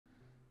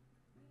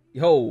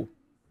Yo.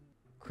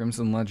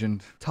 Crimson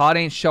Legend. Todd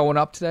ain't showing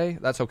up today.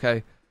 That's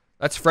okay.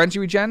 That's Frenzy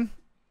Regen.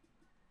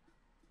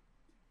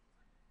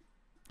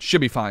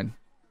 Should be fine.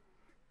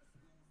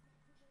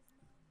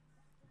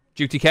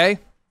 GTK.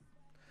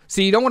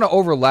 See, you don't want to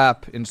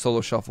overlap in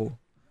solo shuffle.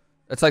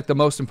 That's like the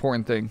most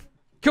important thing.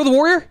 Kill the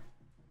warrior.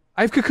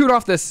 I have Cocoon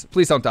off this.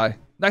 Please don't die.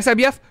 Nice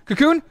IBF.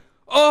 Cocoon.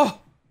 Oh.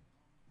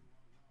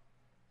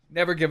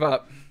 Never give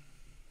up.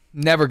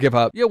 Never give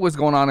up. Yo, what's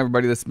going on,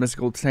 everybody? This is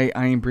Mystical. Today,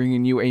 I am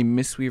bringing you a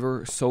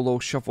Mistweaver solo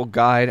shuffle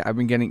guide. I've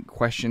been getting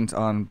questions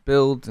on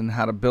builds and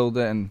how to build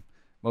it and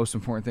most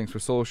important things for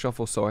solo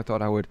shuffle, so I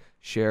thought I would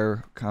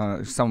share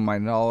some of my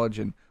knowledge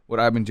and what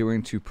I've been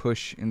doing to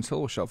push in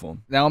solo shuffle.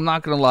 Now, I'm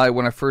not going to lie,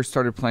 when I first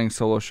started playing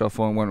solo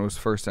shuffle and when it was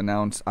first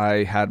announced,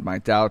 I had my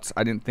doubts.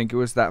 I didn't think it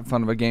was that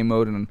fun of a game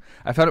mode, and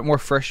I found it more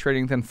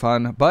frustrating than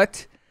fun,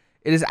 but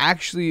it is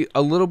actually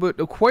a little bit,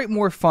 quite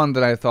more fun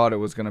than I thought it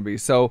was going to be.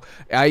 So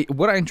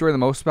what I enjoy the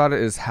most about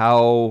it is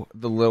how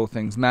the little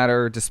things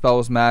matter,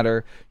 dispels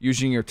matter,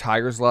 using your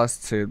Tiger's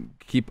Lust to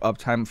keep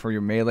uptime for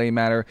your melee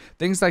matter,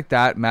 things like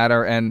that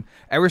matter. And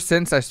ever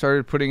since I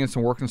started putting in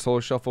some work in solo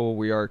shuffle,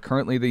 we are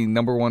currently the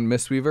 #1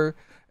 Mistweaver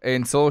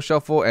in solo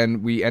shuffle,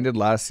 and we ended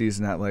last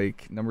season at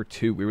like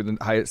 #2. We were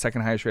the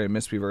second highest rated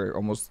Mistweaver,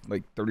 almost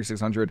like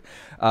 3,600.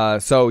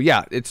 So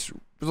yeah, it's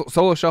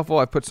solo shuffle.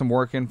 I put some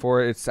work in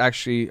for it. It's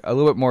actually a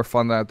little bit more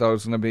fun than I thought it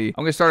was going to be.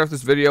 I'm going to start off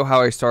this video how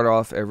I start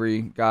off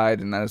every guide,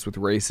 and that is with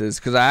races,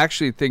 because I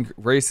actually think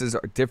races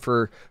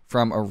differ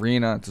from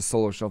arena to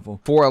solo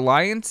shuffle. For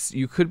alliance,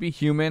 you could be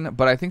human,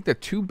 but I think the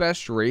two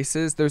best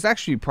races, there's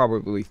actually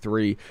probably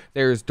three.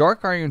 There's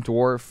Dark Iron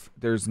Dwarf,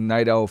 there's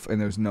Night Elf, and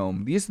there's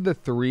Gnome. These are the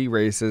three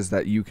races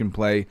that you can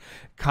play,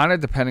 kind of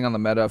depending on the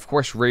meta. Of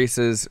course,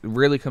 races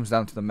really comes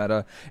down to the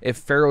meta. If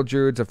Feral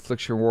Druids,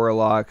 Affliction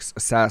Warlocks,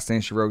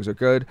 Assassination Rogues are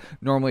good,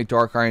 normally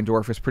Dark Iron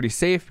Dwarf is pretty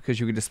safe because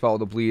you can dispel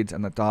the bleeds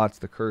and the dots,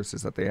 the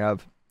curses that they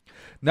have.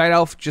 Night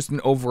Elf, just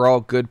an overall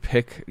good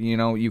pick. You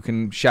know, you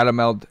can Shadow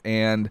Meld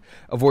and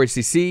avoid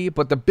CC,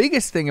 but the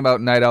biggest thing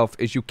about Night Elf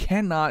is you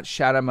cannot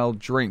Shadow Meld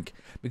drink,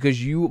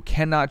 because you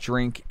cannot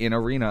drink in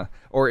arena,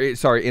 or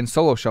sorry, in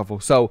solo shuffle.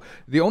 So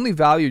the only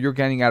value you're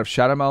getting out of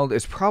Shadow Meld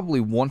is probably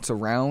once a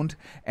round,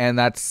 and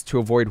that's to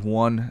avoid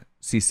one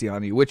CC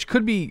on you, which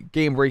could be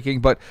game breaking,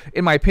 but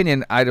in my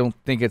opinion, I don't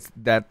think it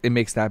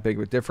makes that big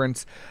of a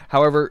difference.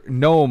 However,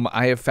 Gnome,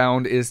 I have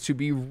found, is to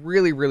be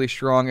really, really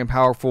strong and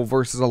powerful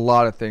versus a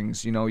lot of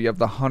things. You know, you have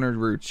the 100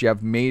 roots, you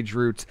have mage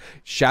roots,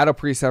 shadow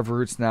priests have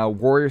roots now,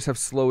 warriors have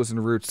slows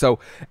and roots. So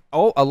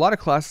a lot of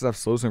classes have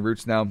slows and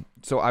roots now.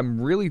 So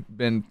I'm really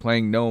been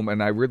playing Gnome,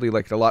 and I really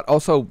like it a lot.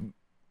 Also,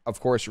 of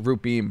course,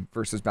 root beam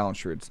versus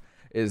balanced druids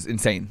is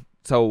insane.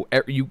 So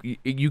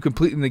you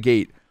completely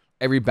negate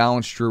every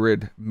balanced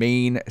druid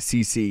main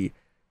CC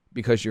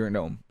because you're a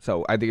gnome.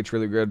 So I think it's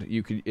really good.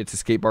 It's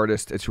escape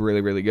artist. It's really,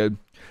 really good.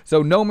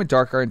 So Gnome and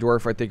Dark Iron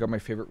Dwarf, I think, are my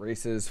favorite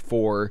races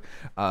for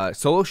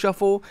solo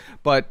shuffle.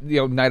 But you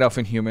know, Night Elf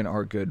and Human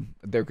are good.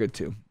 They're good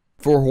too.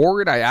 For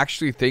Horde, I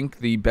actually think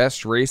the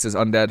best race is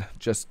Undead,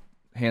 just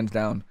hands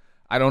down.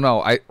 I don't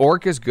know.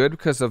 Orc is good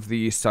because of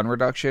the stun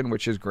reduction,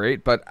 which is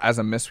great. But as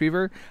a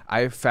Mistweaver,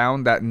 I've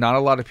found that not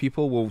a lot of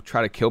people will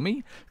try to kill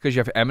me because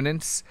you have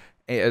Eminence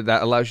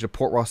that allows you to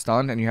port while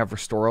stunned, and you have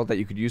Restore that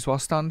you could use while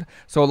stunned.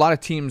 So a lot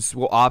of teams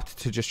will opt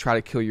to just try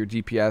to kill your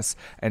DPS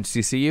and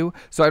CC you.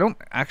 So I don't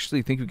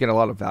actually think you get a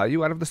lot of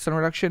value out of the stun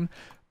reduction.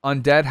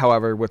 Undead,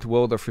 however, with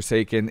Will the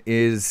Forsaken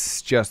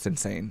is just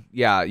insane.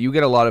 Yeah, you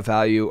get a lot of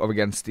value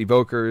against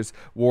Evokers,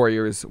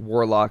 Warriors,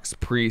 Warlocks,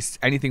 Priests,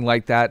 anything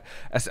like that.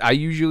 I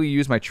usually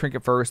use my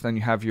Trinket first, then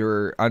you have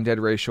your Undead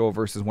ratio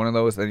versus one of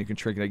those, then you can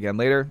Trinket again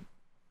later.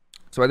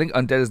 So I think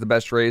Undead is the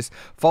best race,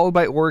 followed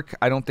by Orc.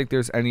 I don't think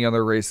there's any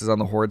other races on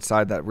the Horde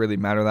side that really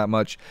matter that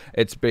much.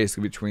 It's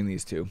basically between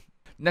these two.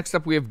 Next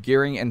up, we have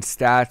gearing and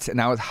stats, and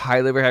I would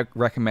highly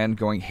recommend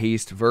going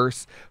Haste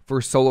Verse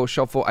for solo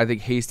shuffle. I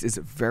think Haste is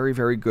very,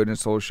 very good in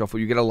solo shuffle.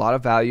 You get a lot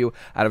of value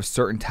out of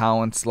certain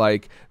talents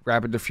like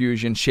Rapid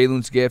Diffusion,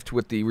 Sheilun's Gift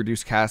with the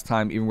reduced cast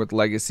time, even with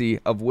Legacy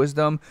of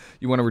Wisdom.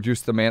 You want to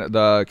reduce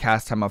the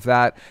cast time of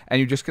that, and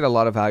you just get a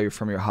lot of value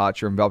from your Hot,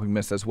 your Enveloping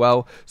Mist as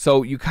well.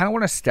 So you kind of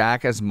want to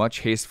stack as much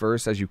Haste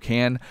Verse as you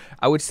can.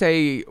 I would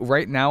say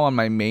right now on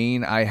my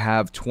main, I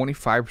have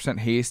 25%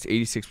 Haste,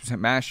 86%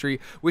 Mastery,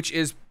 which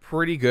is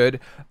pretty good.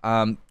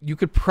 You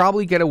could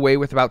probably get away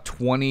with about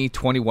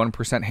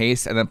 21%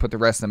 haste and then put the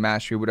rest in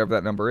mastery, whatever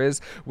that number is,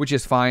 which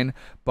is fine.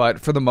 But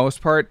for the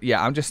most part,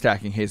 yeah, I'm just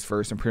stacking haste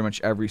first in pretty much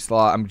every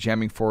slot. I'm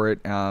jamming for it.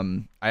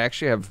 I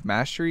actually have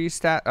mastery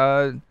stat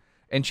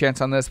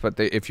enchants on this, but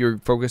if you're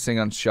focusing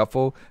on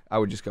shuffle, I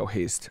would just go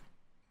haste.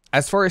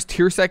 As far as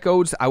tier set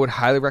goes, I would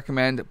highly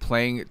recommend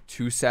playing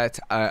 2-set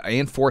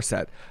and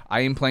 4-set.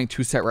 I am playing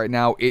 2-set right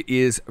now. It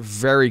is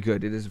very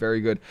good. It is very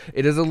good.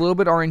 It is a little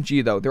bit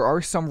RNG though. There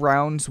are some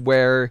rounds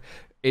where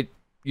it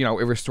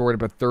restored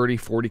about 30,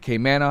 40k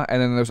mana, and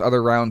then there's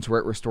other rounds where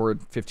it restored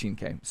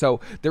 15k.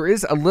 So there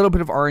is a little bit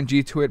of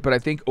RNG to it, but I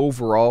think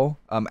overall,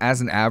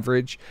 as an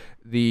average,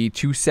 The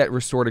 2 set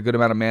restored a good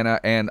amount of mana,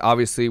 and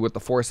obviously with the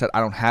 4 set, I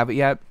don't have it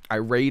yet. I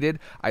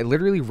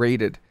literally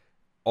raided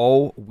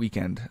all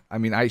weekend. I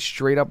mean, I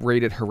straight up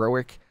raided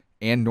heroic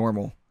and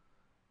normal,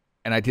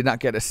 and I did not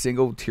get a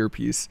single tier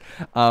piece.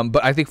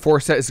 But I think 4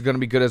 set is going to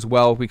be good as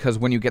well, because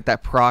when you get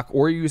that proc,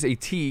 or you use a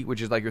T,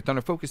 which is like your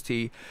Thunder Focus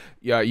T,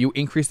 you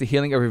increase the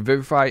healing of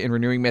Revivify and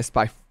Renewing Mist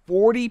by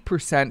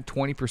 40%,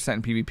 20%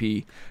 in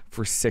PvP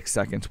for 6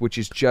 seconds, which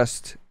is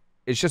just,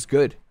 it's just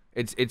good.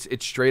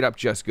 It's straight up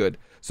just good.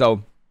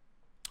 So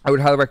I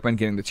would highly recommend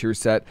getting the tier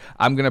set.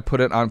 I'm going to put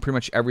it on pretty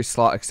much every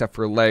slot except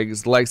for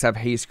legs. Legs have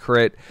haste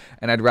crit,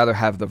 and I'd rather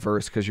have the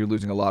verse because you're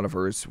losing a lot of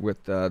verse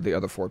with the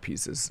other 4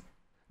 pieces.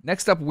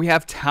 Next up, we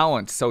have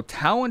talents. So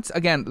talents,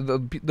 again,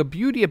 the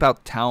beauty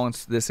about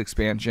talents this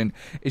expansion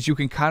is you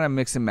can kind of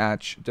mix and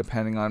match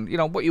depending on, you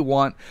know, what you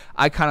want.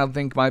 I kind of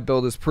think my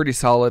build is pretty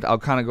solid. I'll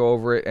kind of go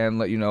over it and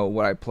let you know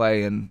what I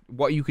play and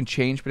what you can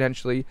change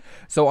potentially.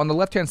 So on the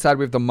left-hand side,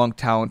 we have the Monk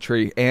talent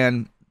tree,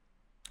 and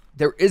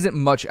there isn't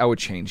much I would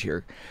change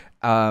here.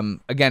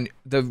 Again,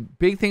 the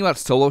big thing about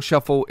solo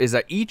shuffle is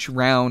that each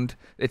round,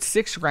 it's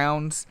 6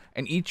 rounds,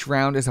 and each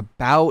round is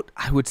about,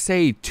 I would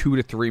say, 2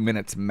 to 3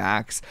 minutes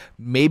max.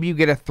 Maybe you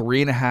get a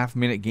 3.5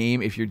 minute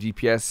game if your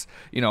DPS,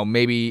 you know,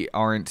 maybe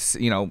aren't,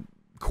 you know,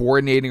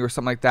 coordinating or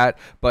something like that.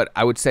 But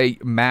I would say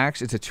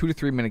max, it's a 2 to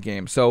 3 minute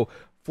game. So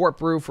Fort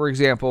Brew, for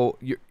example,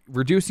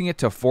 reducing it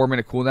to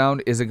 4-minute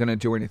cooldown isn't going to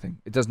do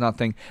anything. It does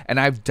nothing. And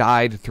I've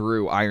died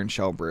through Iron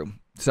Shell Brew.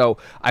 So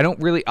I don't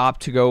really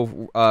opt to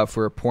go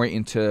for a point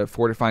into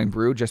Fortifying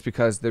Brew, just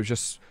because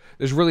there's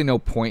really no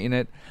point in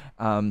it.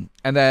 And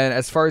then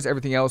as far as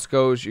everything else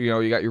goes, you know,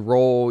 you got your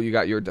roll, you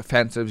got your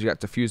defensives, you got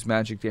Diffuse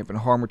Magic, Dampen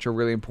Harm, which are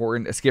really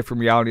important. Escape from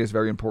Reality is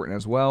very important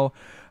as well.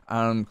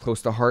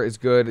 Close to Heart is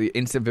good. The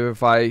Instant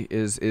Vivify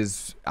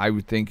is I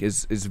would think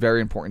is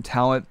very important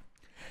talent.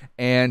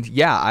 And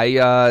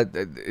yeah,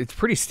 it's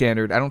pretty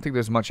standard. I don't think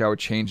there's much I would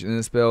change in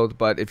this build,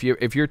 but if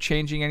you're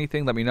changing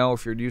anything, let me know.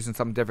 If you're using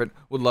something different,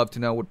 would love to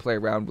know, would play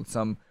around with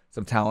some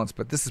talents,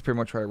 but this is pretty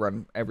much what I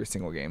run every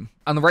single game.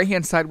 On the right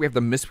hand side, we have the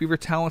Mistweaver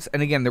Talents,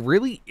 and again, there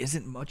really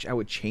isn't much I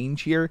would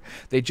change here.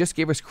 They just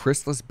gave us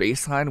Chrysalis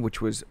Baseline,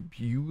 which was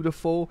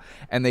beautiful,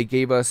 and they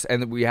gave us,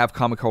 and we have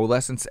Common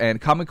Coalescence, and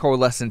Common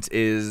Coalescence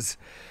is...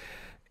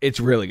 It's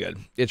really good.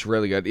 It's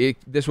really good.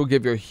 This will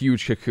give you a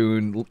huge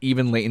cocoon,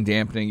 even latent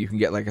dampening. You can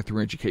get like a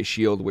 300k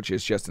shield, which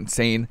is just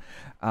insane.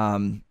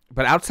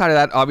 But outside of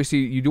that, obviously,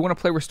 you do want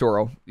to play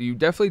Restoro. You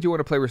definitely do want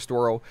to play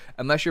Restoro,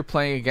 unless you're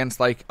playing against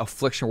like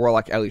Affliction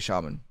Warlock Ellie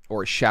Shaman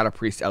or a Shadow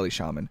Priest Ellie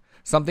Shaman.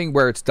 Something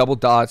where it's double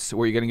dots,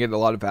 where you're going to get a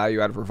lot of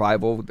value out of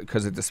Revival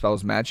because it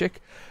dispels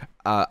magic.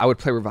 I would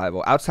play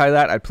Revival. Outside of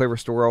that, I'd play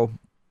Restoro,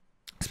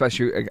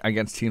 especially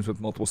against teams with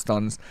multiple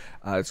stuns.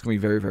 It's going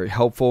to be very, very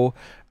helpful.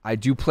 I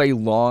do play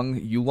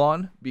long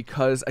Yu'lon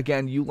because,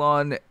 again,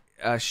 Yu'lon,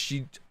 if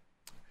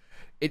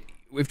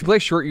you play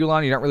short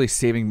Yu'lon, you're not really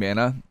saving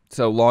mana.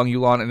 So long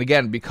Yu'lon, and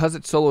again, because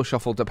it's solo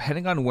shuffle,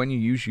 depending on when you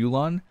use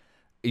Yu'lon,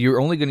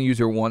 you're only going to use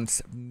her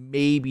once,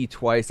 maybe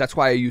twice. That's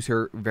why I use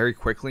her very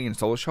quickly in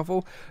solo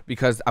shuffle,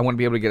 because I want to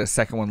be able to get a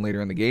second one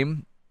later in the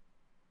game.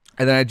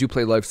 And then I do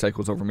play Life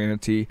Cycles over Mana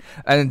Tea.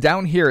 And then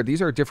down here,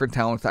 these are different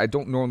talents that I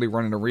don't normally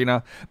run in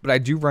Arena, but I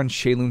do run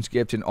Sheilun's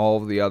Gift and all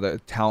of the other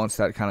talents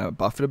that kind of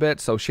buff it a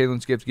bit. So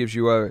Sheilun's Gift gives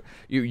you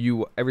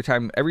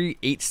every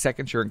 8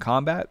 seconds you're in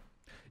combat,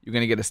 you're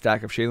going to get a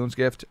stack of Sheilun's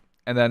Gift.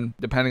 And then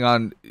depending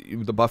on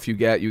the buff you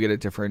get a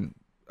different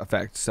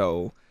effect.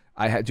 So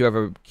I do have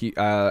a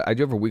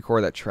weak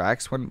core that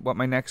tracks what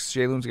my next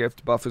Sheilun's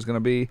Gift buff is going to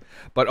be.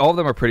 But all of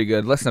them are pretty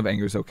good. Lesson of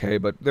Anger is okay,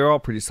 but they're all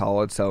pretty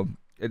solid. So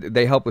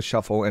they help with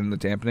shuffle and the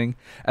dampening.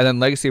 And then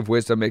Legacy of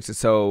Wisdom makes it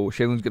so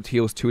Sheilun's Gift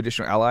heals 2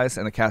 additional allies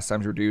and the cast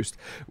time's reduced,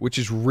 which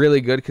is really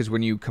good because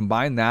when you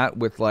combine that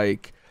with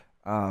like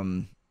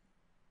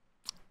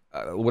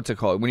what's it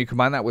called? When you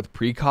combine that with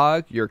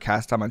precog, your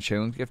cast time on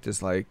Sheilun's Gift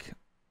is like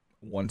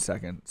 1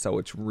 second. So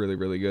it's really,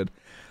 really good.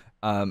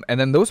 And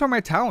then those are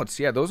my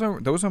talents. Yeah, those are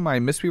my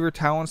Mistweaver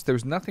talents.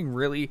 There's nothing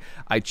really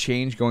I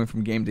change going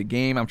from game to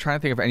game. I'm trying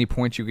to think of any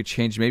points you could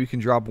change. Maybe you can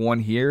drop one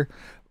here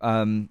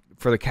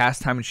for the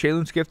cast time and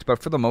Sheilun's Gift,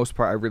 but for the most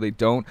part, I really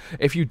don't.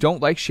 If you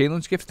don't like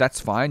Sheilun's Gift, that's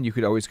fine. You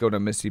could always go to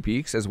Misty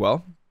Peaks as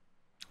well.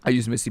 I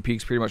use Misty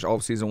Peaks pretty much all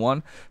of Season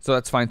 1, so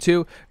that's fine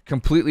too.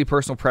 Completely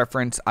personal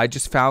preference. I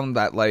just found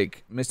that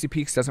like Misty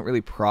Peaks doesn't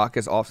really proc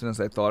as often as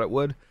I thought it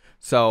would.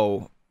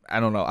 So I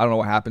don't know. I don't know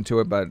what happened to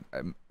it, but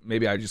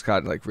maybe I just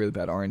got like really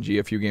bad RNG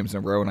a few games in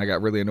a row and I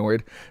got really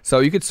annoyed. So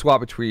you could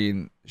swap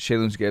between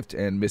Sheilun's Gift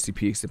and Misty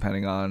Peaks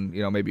depending on,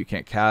 you know, maybe you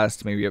can't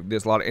cast, maybe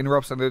there's a lot of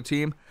interrupts on the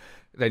team,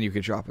 then you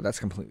could drop it. That's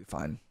completely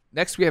fine.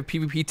 Next, we have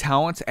PvP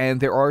talents, and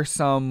there are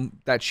some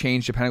that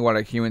change depending on what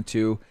I queue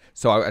into,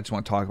 so I just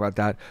want to talk about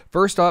that.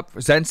 First up,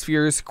 Zen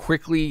Spheres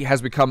quickly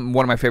has become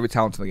one of my favorite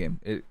talents in the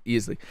game,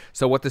 easily.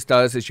 So what this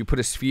does is you put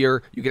a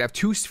sphere, you can have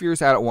 2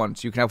 spheres out at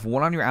once. You can have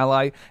one on your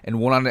ally and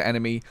one on the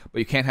enemy, but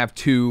you can't have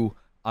 2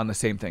 on the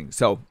same thing.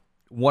 So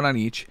 1 on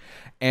each,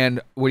 and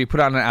when you put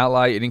on an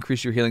ally, it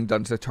increases your healing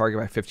done to the target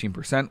by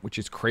 15%, which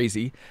is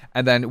crazy.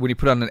 And then when you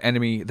put on an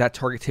enemy, that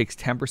target takes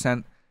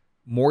 10%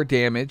 more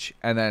damage,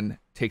 and then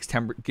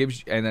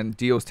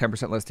deals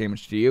 10% less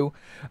damage to you.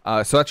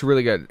 So that's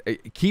really good.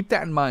 Keep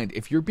that in mind.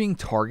 If you're being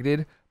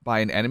targeted by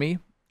an enemy,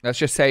 let's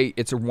just say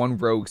it's a one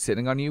rogue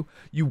sitting on you,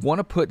 you want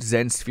to put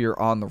Zen Sphere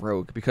on the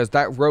rogue, because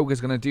that rogue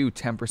is going to do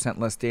 10%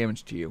 less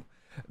damage to you.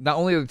 Not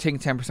only are they taking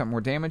 10%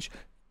 more damage,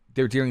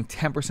 they're dealing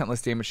 10%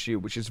 less damage to you,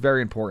 which is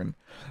very important.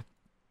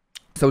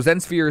 So Zen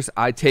Spheres,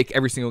 I take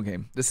every single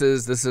game. This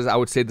is I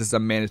would say this is a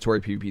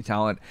mandatory PvP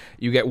talent.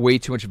 You get way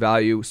too much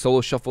value.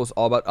 Solo Shuffle is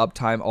all about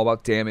uptime, all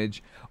about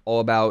damage, all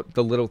about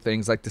the little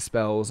things like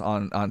dispels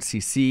on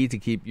CC to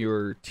keep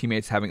your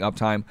teammates having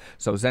uptime.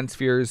 So Zen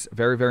Spheres,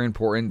 very, very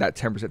important. That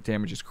 10%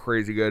 damage is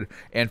crazy good,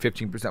 and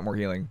 15% more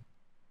healing.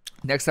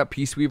 Next up,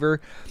 Peaceweaver.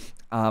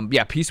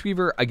 Yeah,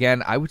 Peaceweaver,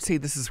 again, I would say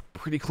this is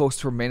pretty close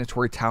to a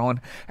mandatory talent,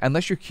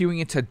 unless you're queuing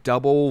into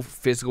double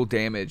physical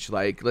damage.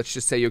 Like, let's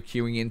just say you're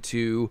queuing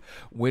into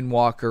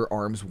Windwalker,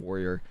 Arms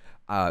Warrior.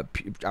 I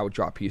would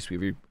drop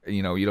Peaceweaver.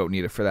 You know, you don't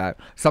need it for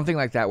that. Something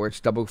like that where it's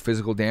double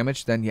physical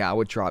damage, then yeah, I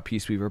would drop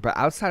Peaceweaver. But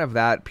outside of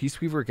that,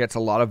 Peaceweaver gets a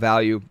lot of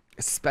value.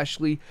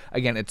 Especially,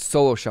 again, it's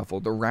solo shuffle.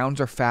 The rounds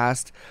are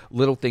fast.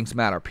 Little things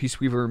matter.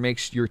 Peaceweaver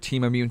makes your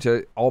team immune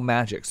to all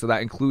magic, so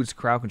that includes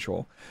crowd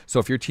control. So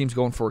if your team's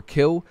going for a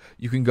kill,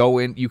 you can go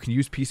in, you can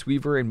use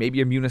Peaceweaver and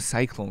maybe immune a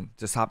Cyclone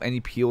to stop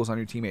any peels on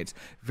your teammates.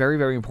 Very,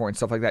 very important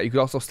stuff like that. You could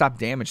also stop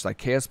damage like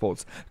Chaos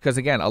Bolts, because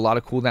again, a lot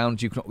of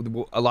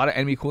cooldowns, a lot of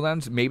enemy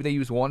cooldowns, maybe they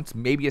use once,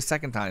 maybe a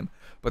second time,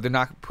 but they're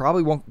not,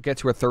 probably won't get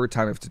to a third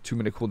time if it's a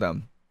 2-minute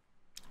cooldown.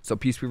 So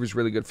Peaceweaver is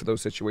really good for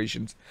those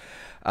situations.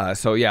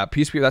 So yeah,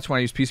 Peaceweaver, that's when I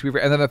use Peaceweaver.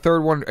 And then the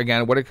third one,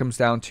 again, what it comes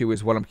down to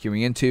is what I'm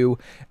queuing into.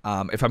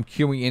 If I'm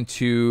queuing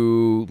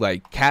into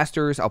like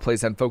casters, I'll play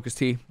Zen Focus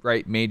Tea,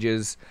 right?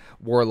 Mages,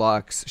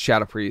 Warlocks,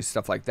 Shadow Priests,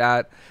 stuff like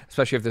that.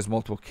 Especially if there's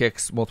multiple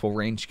kicks, multiple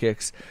range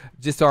kicks.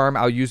 Disarm,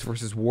 I'll use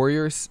versus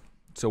Warriors.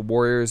 So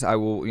Warriors, I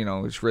will, you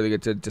know, it's really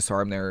good to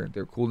disarm their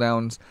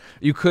cooldowns.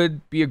 You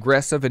could be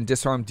aggressive and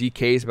disarm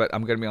DKs, but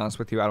I'm going to be honest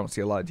with you, I don't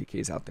see a lot of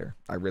DKs out there.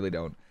 I really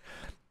don't.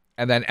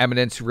 And then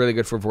Eminence, really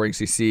good for avoiding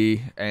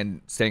CC and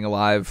staying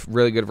alive.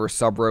 Really good versus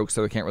sub-rogue,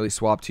 so they can't really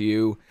swap to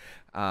you.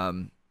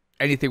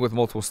 Anything with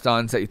multiple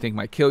stuns that you think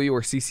might kill you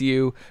or CC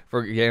you.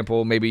 For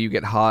example, maybe you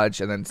get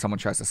Hodge and then someone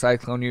tries to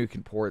Cyclone you. You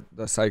can port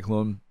the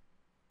Cyclone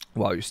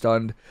while you're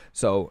stunned.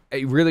 So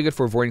really good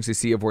for avoiding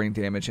CC, avoiding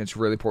damage. And it's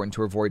really important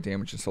to avoid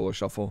damage in solo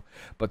shuffle.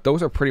 But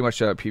those are pretty much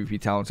the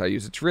PvP talents I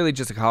use. It's really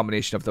just a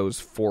combination of those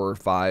 4 or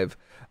 5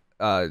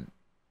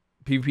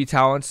 PvP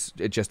talents.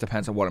 It just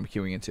depends on what I'm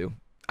queuing into.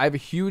 I have a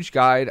huge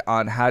guide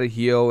on how to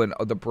heal and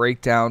the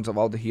breakdowns of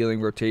all the healing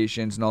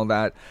rotations and all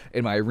that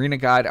in my arena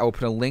guide. I will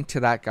put a link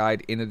to that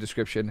guide in the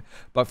description.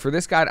 But for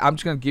this guide, I'm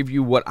just going to give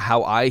you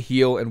how I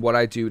heal and what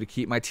I do to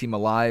keep my team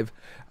alive.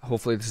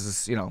 Hopefully this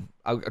is, you know,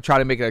 I'll try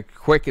to make it as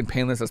quick and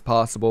painless as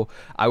possible.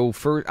 I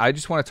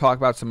just want to talk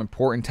about some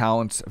important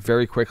talents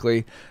very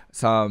quickly.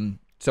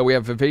 So we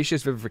have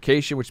Vivacious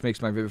Vivification, which makes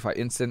my Vivify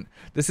instant.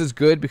 This is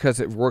good because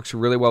it works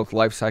really well with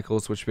life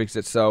cycles, which makes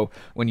it so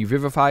when you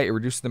Vivify, it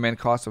reduces the mana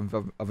cost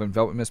of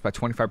Enveloping Mist by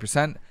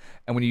 25%.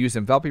 And when you use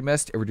Enveloping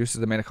Mist, it reduces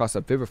the mana cost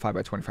of Vivify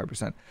by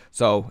 25%.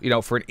 So, you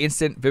know, for an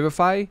instant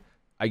Vivify,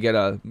 I get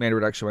a mana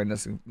reduction by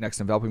next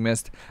Enveloping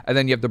Mist. And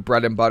then you have the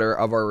bread and butter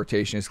of our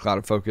rotation is Cloud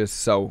of Focus.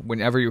 So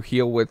whenever you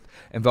heal with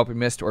Enveloping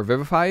Mist or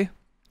Vivify,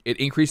 it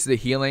increases the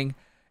healing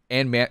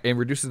and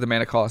reduces the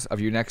mana cost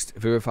of your next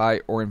Vivify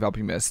or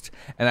Enveloping Mist.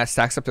 And that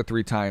stacks up to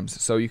 3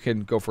 times. So you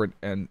can go for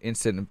an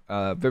instant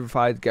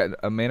Vivify, get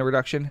a mana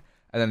reduction,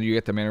 and then you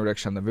get the mana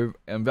reduction on the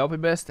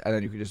Enveloping Mist, and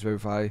then you can just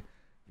Vivify,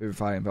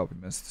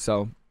 Enveloping Mist.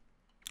 So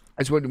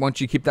I just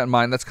want you to keep that in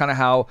mind. That's kind of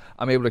how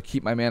I'm able to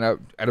keep my mana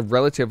at a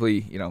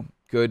relatively, you know,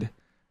 good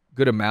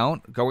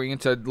amount going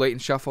into late in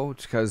shuffle,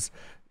 because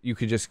you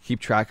can just keep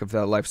track of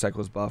the life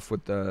cycles buff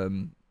with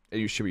the...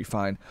 you should be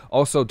fine.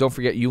 Also, don't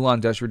forget, Sheilun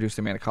does reduce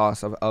the mana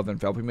cost of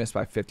Enveloping Mist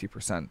by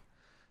 50%.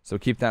 So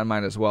keep that in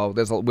mind as well.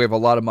 We have a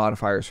lot of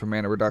modifiers for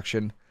mana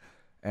reduction.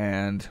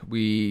 And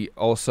we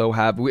also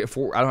have... I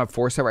don't have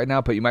Force Set right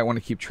now, but you might want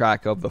to keep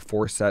track of the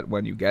Force Set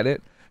when you get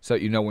it, so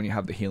that you know when you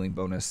have the healing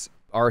bonus.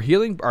 Our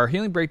healing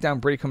breakdown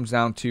really comes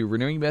down to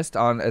Renewing Mist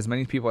on as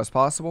many people as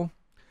possible.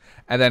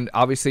 And then,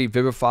 obviously,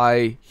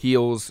 Vivify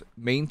heals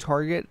main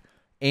target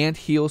and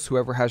heals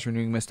whoever has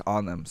Renewing Mist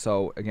on them.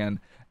 So, again...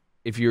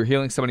 if you're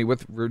healing somebody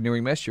with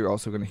Renewing Mist, you're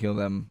also going to heal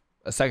them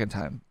a second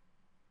time.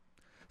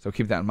 So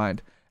keep that in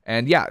mind.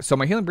 And yeah, so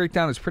my healing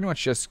breakdown is pretty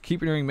much just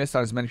keep Renewing Mist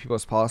on as many people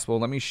as possible.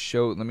 Let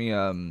me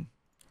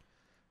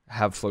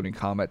have floating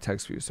combat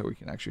text view so we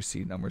can actually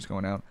see numbers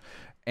going out.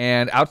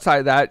 And outside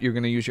of that, you're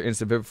going to use your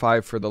instant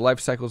Vivify for the life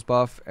cycles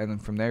buff, and then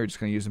from there, you're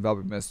just going to use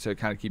Enveloping Mist to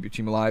kind of keep your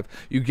team alive.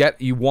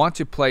 You want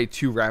to play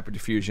 2 rapid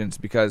diffusions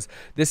because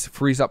this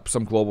frees up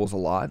some globals a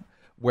lot,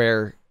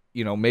 where,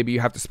 you know, maybe you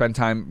have to spend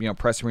time, you know,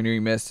 pressing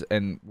Renewing Mist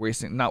and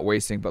not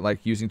wasting, but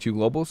like using 2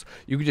 globals.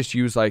 You could just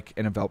use like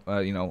an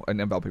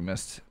Enveloping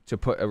Mist to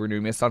put a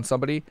Renewing Mist on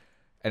somebody,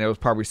 and it was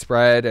probably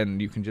spread,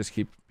 and you can just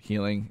keep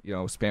healing, you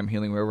know, spam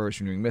healing wherever there's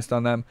Renewing Mist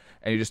on them,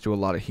 and you just do a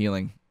lot of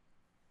healing.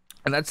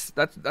 And that's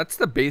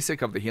the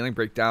basic of the healing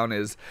breakdown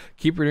is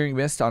keep renewing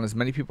mist on as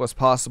many people as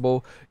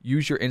possible.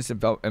 Use your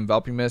instant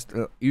enveloping mist.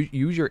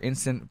 Use your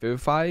instant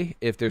vivify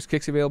if there's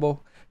kicks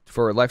available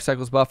for life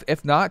cycles buff.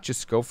 If not,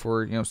 just go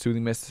for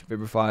soothing mist,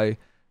 vivify,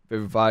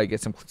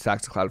 get some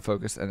stacks of cloud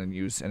focus, and then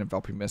use an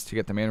enveloping mist to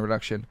get the mana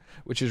reduction,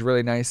 which is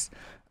really nice.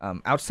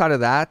 Outside of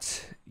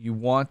that, you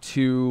want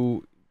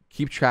to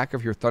keep track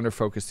of your thunder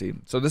focus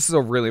team. So this is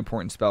a really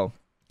important spell.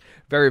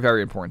 Very,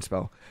 very important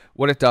spell.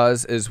 What it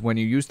does is when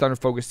you use Thunder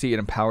Focus Tea, it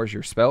empowers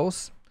your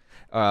spells.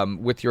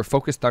 With your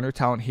Focus Thunder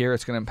talent here,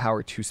 it's going to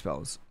empower 2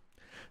 spells.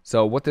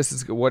 So what this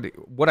is,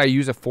 what I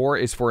use it for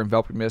is for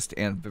Enveloping Mist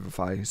and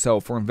Vivify. So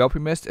for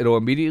Enveloping Mist, it'll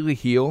immediately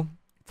heal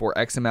for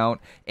X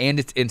amount, and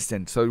it's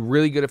instant. So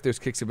really good if there's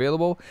kicks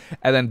available.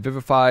 And then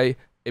Vivify,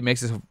 it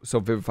makes it so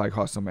Vivify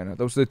costs no mana.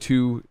 Those are the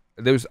 2.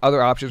 There's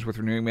other options with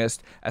Renewing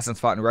Mist, Essence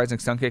Spot, and Rising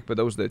Sun Kick, but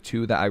those are the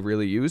 2 that I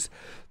really use.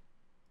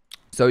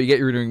 So you get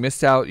your Renewing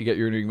Mist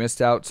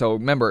out, So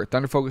remember,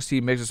 Thunder Focus Tea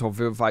makes this whole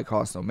Vivify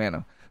cost no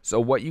mana. So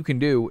what you can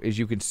do is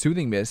you can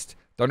Soothing Mist,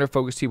 Thunder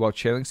Focus Tea while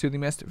channeling Soothing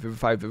Mist,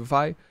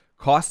 Vivify,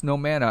 cost no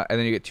mana, and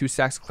then you get 2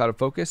 stacks of Cloud of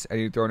Focus, and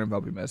you throw in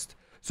Enveloping Mist.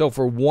 So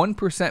for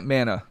 1%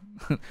 mana,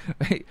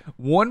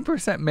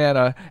 1%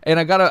 mana, and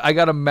I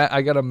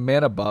got a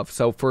mana buff.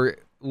 So for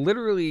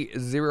literally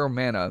 0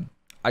 mana,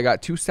 I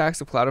got 2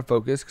 stacks of Cloud of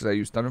Focus because I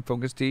used Thunder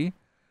Focus Tea,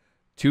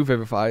 2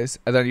 Vivifies,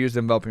 and then I used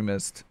Enveloping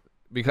Mist.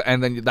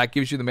 And then that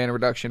gives you the mana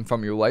reduction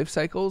from your life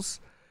cycles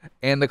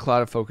and the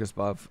Cloud of Focus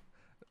buff.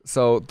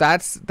 So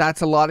that's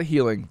a lot of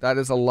healing. That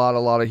is a lot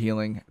of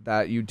healing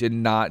that you did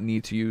not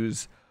need to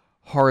use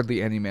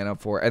hardly any mana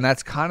for. And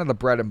that's kind of the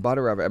bread and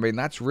butter of it. I mean,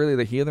 that's really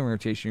the healing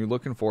rotation you're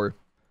looking for.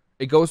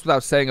 It goes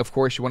without saying, of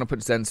course, you want to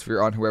put Zen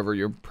Sphere on whoever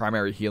your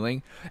primary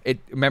healing.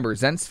 Remember,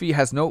 Zen Sphere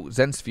has no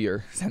cooldown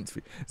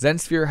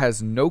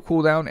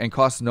and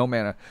costs no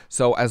mana.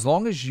 So as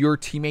long as your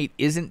teammate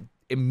isn't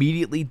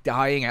immediately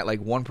dying at like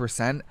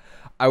 1%,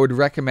 I would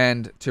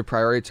recommend to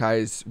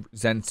prioritize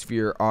Zen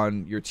Sphere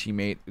on your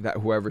teammate, that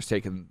whoever's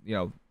taken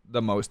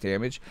the most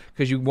damage,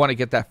 because you want to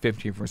get that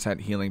 15%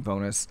 healing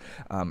bonus,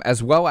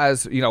 as well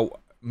as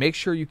make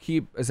sure you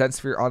keep a Zen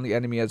Sphere on the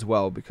enemy as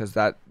well, because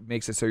that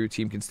makes it so your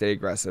team can stay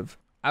aggressive.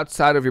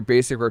 Outside of your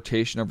basic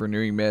rotation of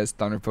Renewing Mist,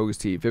 Thunder Focus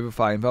Tea,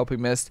 Vivify,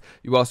 Enveloping Mist,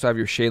 you also have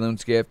your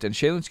Sheilun's Gift, and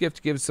Sheilun's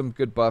Gift gives some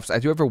good buffs. I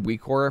do have a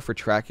weak aura for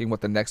tracking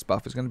what the next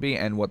buff is going to be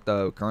and what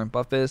the current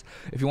buff is.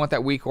 If you want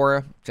that weak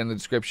aura, it's in the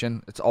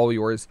description. It's all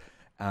yours.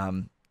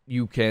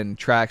 You can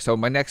track. So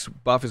my next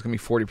buff is going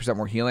to be 40%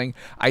 more healing.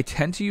 I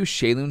tend to use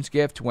Sheilun's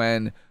Gift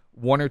when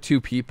 1 or 2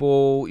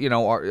 people,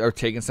 are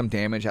taking some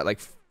damage at like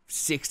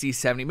 60,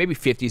 70, maybe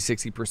 50,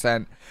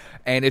 60%,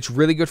 and it's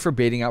really good for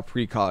baiting out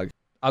precog.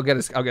 I'll get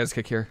his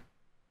kick here.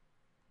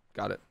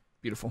 Got it.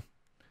 Beautiful.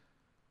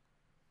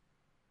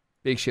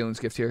 Big Sheilun's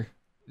Gift here.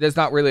 There's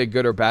not really a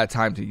good or bad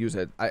time to use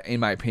it, in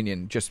my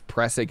opinion. Just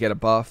press it, get a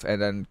buff,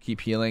 and then keep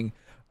healing.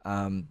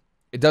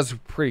 It does a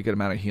pretty good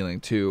amount of healing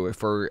too,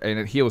 and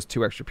it heals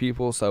 2 extra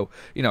people. So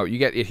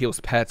it heals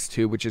pets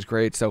too, which is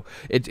great. So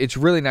it's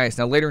really nice.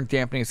 Now later in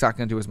dampening, it's not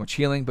going to do as much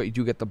healing, but you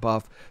do get the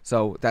buff.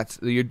 So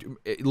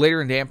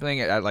later in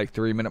dampening at like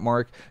 3-minute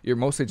mark, you're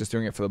mostly just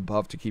doing it for the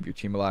buff to keep your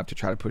team alive, to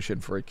try to push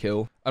in for a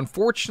kill.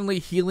 Unfortunately,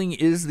 healing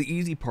is the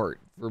easy part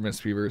for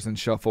Mistweavers in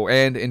Shuffle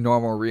and in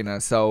normal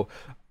arena. So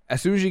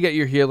as soon as you get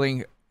your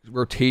healing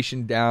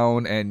rotation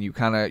down and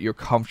you're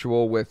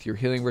comfortable with your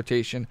healing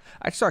rotation,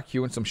 I'd start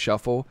queuing some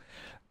Shuffle.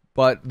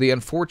 But the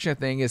unfortunate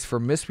thing is, for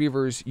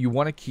Mistweavers, you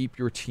want to keep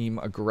your team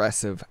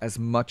aggressive as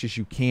much as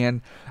you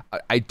can.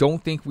 I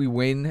don't think we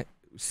win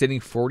sitting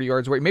 40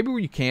 yards away. Maybe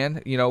you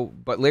can,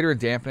 but later in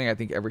dampening, I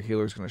think every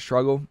healer is going to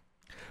struggle.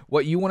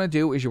 What you want to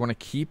do is you want to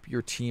keep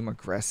your team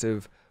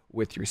aggressive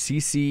with your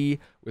CC,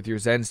 with your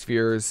Zen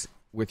Spheres,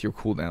 with your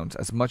cooldowns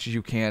as much as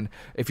you can.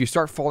 If you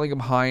start falling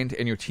behind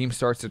and your team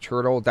starts to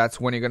turtle, that's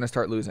when you're going to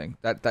start losing.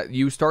 That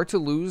you start to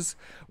lose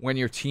when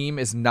your team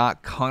is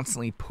not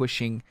constantly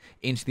pushing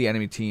into the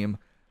enemy team,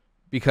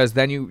 because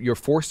then you're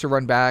forced to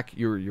run back,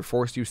 you're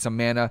forced to use some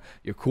mana,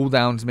 your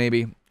cooldowns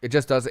maybe. It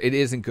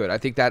isn't good. I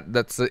think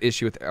that's the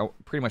issue with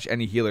pretty much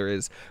any healer,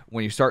 is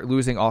when you start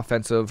losing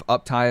offensive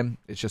uptime,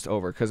 it's just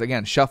over. Because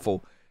again,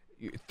 Shuffle,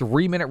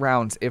 3-minute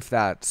rounds if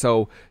that.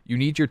 So you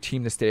need your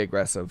team to stay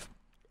aggressive.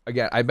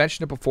 Again, I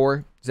mentioned it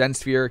before, Zen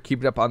Sphere,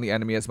 keep it up on the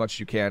enemy as much as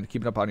you can.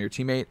 Keep it up on your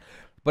teammate,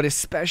 but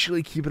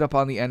especially keep it up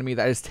on the enemy.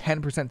 That is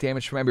 10%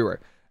 damage from everywhere.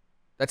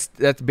 That's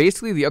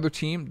basically the other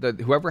team,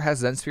 whoever has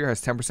Zen Sphere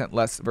has 10%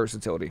 less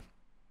versatility.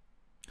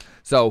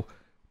 So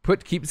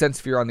keep Zen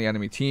Sphere on the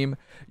enemy team.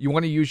 You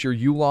want to use your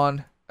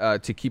Yulon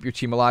to keep your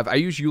team alive. I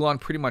use Yulon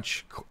pretty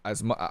much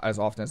as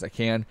often as I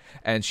can,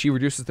 and she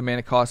reduces the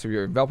mana cost of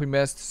your Enveloping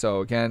Mist.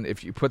 So again,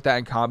 if you put that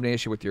in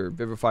combination with your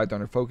Vivified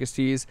Thunder Focus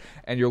Teas,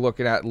 and you're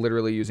looking at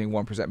literally using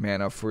 1%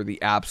 mana for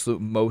the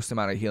absolute most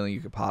amount of healing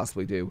you could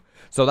possibly do.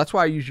 So that's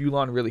why I use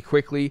Yulon really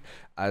quickly,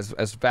 as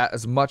fast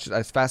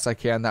as I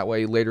can. That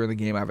way later in the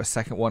game I have a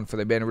second one for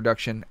the mana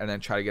reduction, and then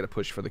try to get a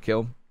push for the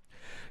kill.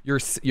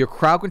 Your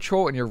crowd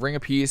control and your Ring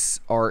of Peace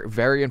are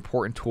very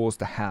important tools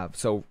to have.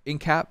 So in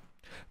cap,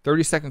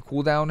 30-second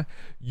cooldown.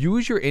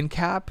 Use your in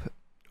cap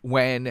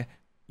when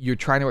you're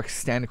trying to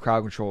extend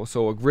crowd control.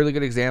 So a really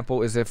good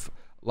example is if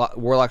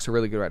warlocks are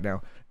really good right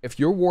now. If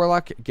your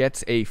warlock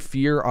gets a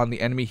fear on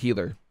the enemy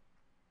healer,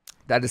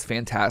 that is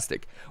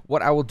fantastic.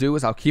 What I will do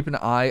is I'll keep an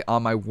eye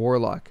on my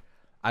warlock.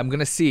 I'm going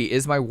to see,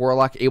 is my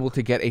warlock able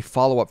to get a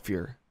follow-up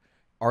fear?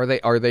 Are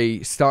they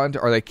stunned?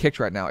 Are they kicked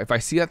right now? If I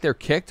see that they're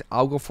kicked,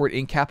 I'll go for an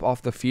in cap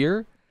off the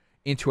fear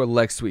into a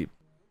leg sweep.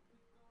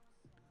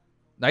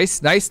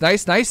 Nice, nice,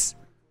 nice, nice.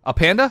 A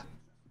panda.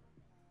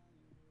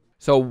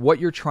 So what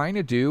you're trying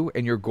to do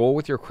and your goal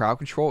with your crowd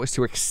control is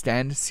to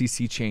extend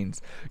CC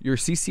chains. Your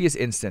CC is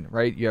instant,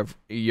 right? You have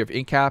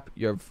in cap,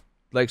 you have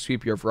leg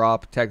sweep, you have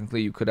ROP.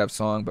 Technically, you could have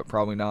song, but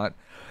probably not.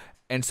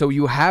 And so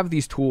you have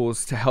these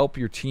tools to help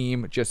your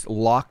team just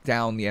lock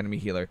down the enemy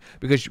healer.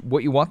 Because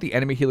what you want the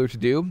enemy healer to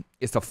do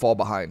is to fall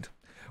behind.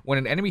 When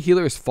an enemy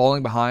healer is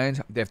falling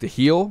behind, they have to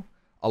heal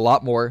a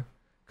lot more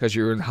because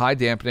you're in high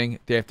dampening.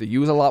 They have to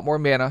use a lot more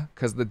mana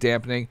because of the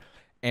dampening.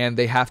 And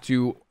they have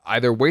to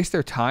either waste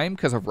their time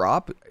because of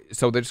ROP,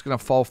 so they're just going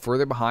to fall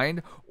further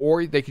behind,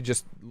 or they could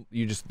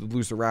you just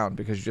lose the round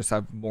because you just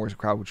have more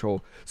crowd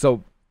control.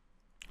 So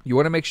you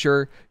want to make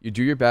sure you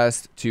do your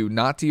best to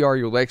not DR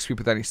your leg sweep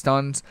with any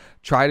stuns.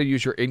 Try to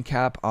use your in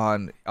cap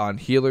on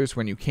healers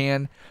when you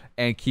can,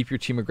 and keep your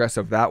team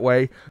aggressive that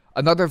way.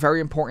 Another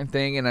very important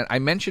thing, and I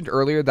mentioned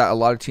earlier that a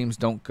lot of teams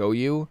don't go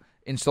you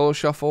in solo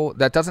shuffle.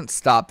 That doesn't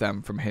stop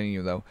them from hitting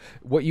you though.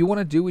 What you want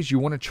to do is you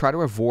want to try to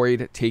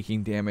avoid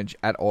taking damage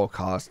at all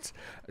costs.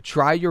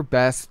 Try your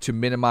best to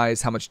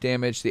minimize how much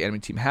damage the enemy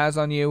team has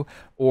on you,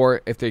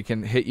 or if they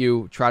can hit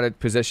you, try to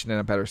position in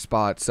a better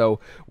spot. So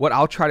what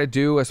I'll try to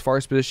do as far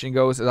as positioning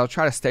goes is I'll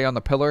try to stay on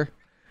the pillar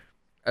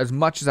as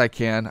much as I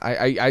can.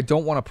 I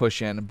don't want to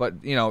push in, but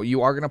you know,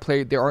 you are going to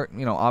play, there are,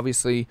 you know,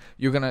 obviously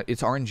you're going to,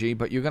 it's RNG,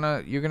 but you're going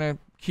to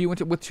queue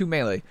into with 2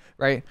 melee,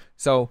 right?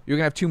 So you're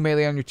gonna have 2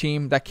 melee on your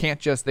team that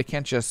they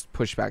can't just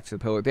push back to the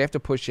pillar. They have to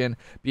push in,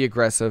 be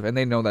aggressive, and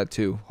they know that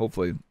too,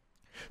 hopefully.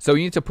 So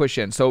you need to push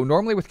in. So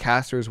normally with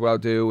casters, what I'll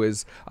do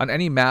is on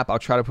any map, I'll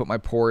try to put my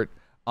port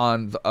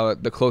on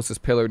the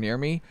closest pillar near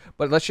me.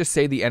 But let's just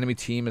say the enemy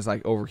team is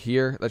like over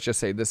here. Let's just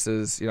say this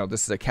is, you know,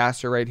 this is a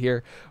caster right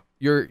here.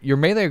 Your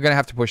melee are gonna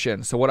have to push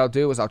in. So what I'll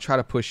do is I'll try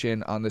to push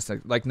in on this,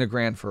 like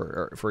Nagrand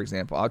for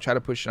example. I'll try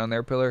to push in on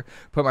their pillar,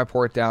 put my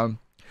port down.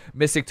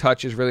 Mystic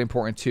Touch is really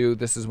important too.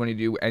 This is when you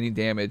do any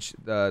damage,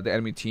 the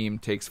enemy team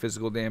takes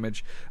physical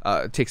damage,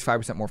 takes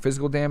 5% more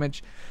physical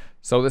damage.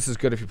 So this is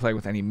good if you're playing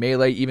with any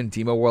melee, even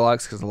Demo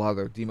Warlocks, because a lot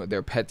of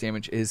their pet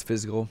damage is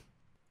physical.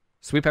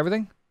 Sweep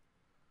everything.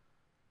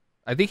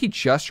 I think he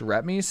just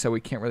rep me, so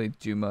we can't really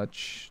do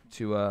much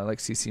to like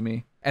CC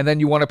me. And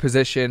then you want to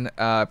position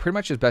pretty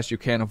much as best you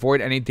can.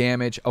 Avoid any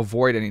damage.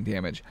 Avoid any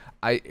damage.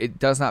 It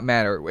does not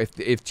matter.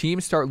 If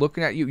teams start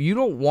looking at you, you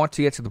don't want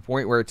to get to the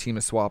point where a team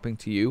is swapping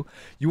to you.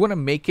 You want to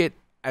make it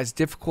as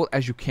difficult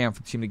as you can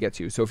for the team to get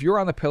to you. So if you're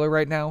on the pillar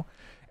right now,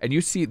 and you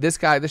see this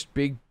guy, this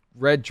big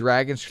red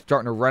dragon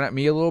starting to run at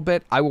me a little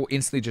bit, I will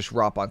instantly just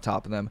ROP on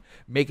top of them.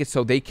 Make it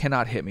so they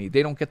cannot hit me.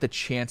 They don't get the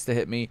chance to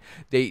hit me.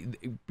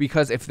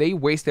 Because if they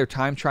waste their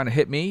time trying to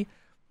hit me,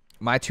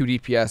 my 2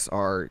 DPS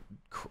are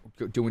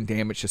doing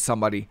damage to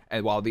somebody,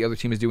 and while the other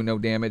team is doing no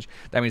damage,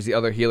 that means the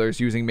other healer is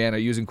using mana,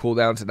 using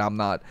cooldowns, and I'm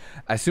not.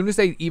 As soon as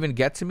they even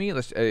get to me,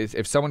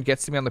 if someone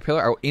gets to me on the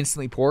pillar, I'll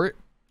instantly port.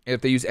 And if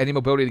they use any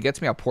mobility to get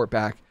to me, I'll port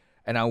back,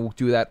 and I will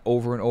do that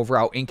over and over.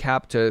 I'll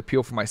in-cap to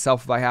peel for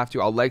myself if I have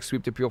to. I'll leg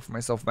sweep to peel for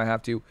myself if I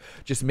have to.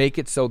 Just make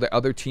it so the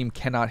other team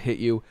cannot hit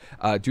you.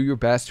 Do your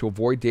best to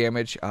avoid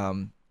damage.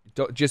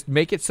 Just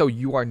make it so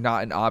you are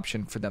not an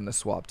option for them to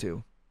swap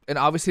to. And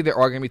obviously there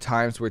are going to be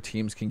times where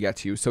teams can get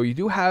to you. So you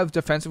do have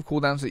defensive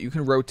cooldowns that you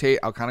can rotate.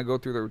 I'll kind of go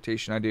through the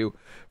rotation I do.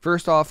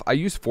 First off, I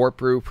use Fort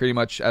Brew pretty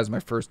much as my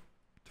first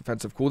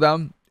defensive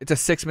cooldown. It's a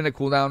 6-minute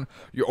cooldown.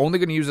 You're only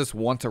going to use this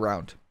once a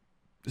round.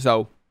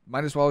 So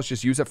might as well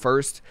just use it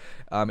first.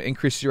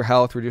 Increases your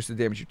health, reduces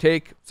the damage you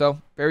take. So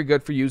very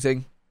good for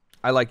using.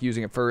 I like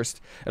using it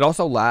first. It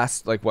also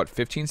lasts like what,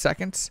 15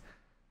 seconds?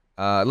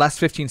 Lasts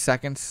 15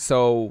 seconds.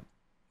 So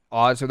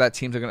odds are that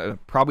teams are going to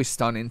probably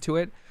stun into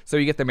it. So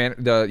you get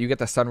you get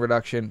the stun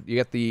reduction, you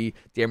get the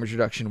damage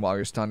reduction while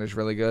you're stunned is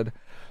really good.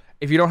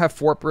 If you don't have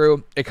Fort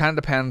Brew, it kind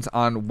of depends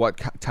on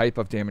what type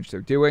of damage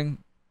they're doing.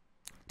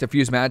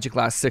 Diffuse Magic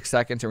lasts 6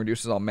 seconds and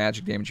reduces all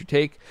magic damage you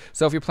take.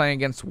 So if you're playing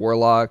against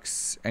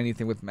Warlocks,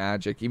 anything with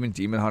magic, even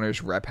Demon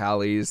Hunters, Rep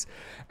Hallies,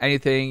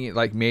 anything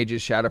like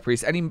Mages, Shadow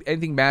Priests,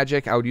 anything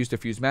magic, I would use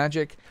Diffuse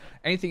Magic.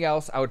 Anything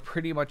else, I would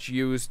pretty much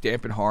use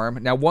Dampen Harm.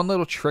 Now, one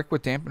little trick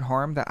with Dampen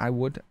Harm that I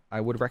would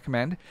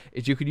recommend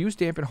is you could use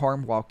Dampen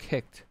Harm while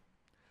kicked.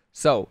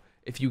 So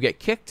if you get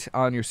kicked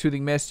on your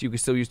Soothing Mist, you can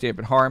still use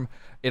Dampen Harm.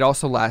 It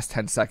also lasts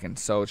 10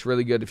 seconds, so it's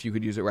really good if you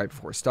could use it right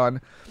before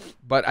stun.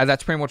 But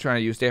that's pretty much when I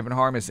use Dampen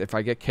Harm, is if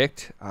I get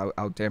kicked,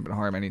 I'll Dampen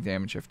Harm any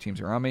damage if teams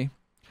are on me.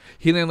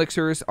 Healing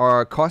Elixirs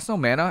cost no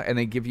mana, and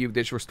they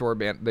just restore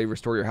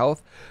your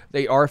health.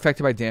 They are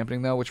affected by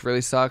dampening, though, which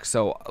really sucks.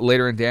 So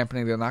later in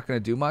dampening, they're not going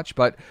to do much.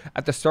 But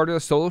at the start of the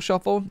solo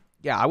shuffle,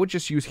 yeah, I would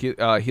just use healing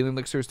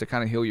elixirs to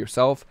kind of heal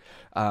yourself.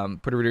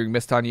 Put a renewing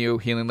mist on you.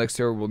 Healing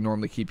elixir will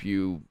normally keep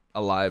you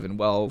alive and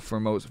well for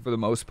the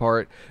most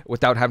part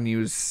without having to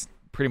use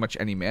pretty much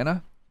any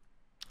mana.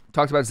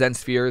 Talked about Zen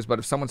Spheres, but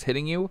if someone's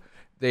hitting you,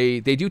 they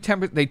take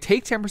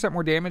 10%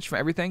 more damage from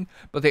everything,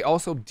 but they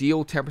also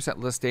deal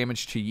 10% less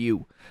damage to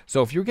you.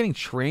 So if you're getting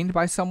trained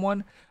by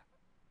someone,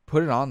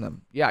 put it on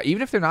them. Yeah,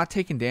 even if they're not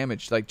taking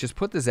damage, like just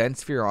put the Zen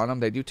Sphere on them.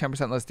 They do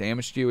 10% less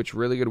damage to you. It's a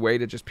really good way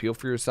to just peel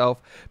for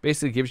yourself.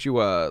 Basically gives you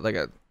a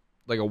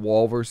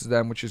wall versus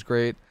them, which is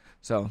great.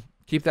 So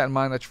keep that in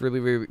mind. That's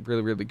really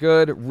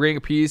good. Ring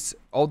of Peace,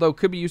 although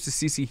could be used to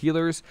CC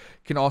healers,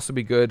 can also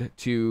be good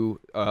to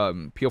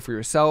peel for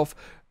yourself.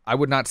 I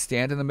would not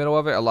stand in the middle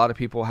of it. A lot of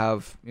people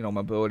have, you know,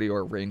 mobility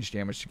or range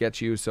damage to get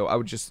you, so I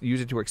would just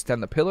use it to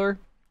extend the pillar,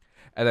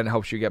 and then it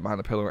helps you get behind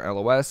the pillar and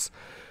LOS.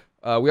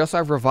 We also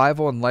have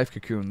Revival and Life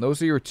Cocoon.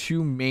 Those are your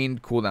two main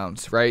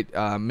cooldowns, right?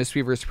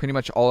 Mistweaver is pretty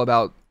much all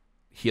about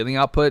healing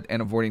output and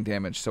avoiding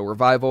damage. So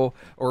Revival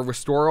or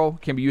Restoral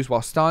can be used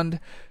while stunned.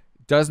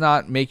 Does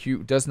not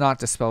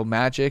dispel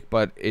magic,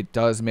 but it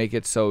does make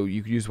it so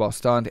you can use while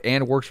stunned,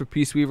 and works with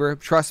Peaceweaver.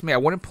 Trust me, I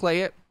wouldn't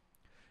play it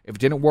if it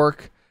didn't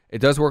work. It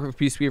does work with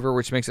Peaceweaver,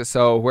 which makes it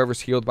so whoever's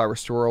healed by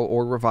Restoral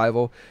or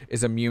Revival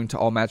is immune to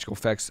all magical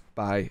effects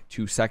by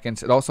 2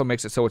 seconds. It also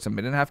makes it so it's a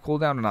 1.5-minute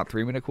cooldown and not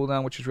 3-minute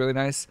cooldown, which is really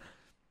nice.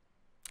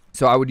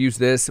 So I would use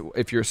this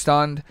if you're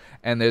stunned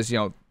and there's, you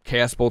know,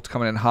 Chaos Bolts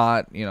coming in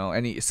hot, you know,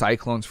 any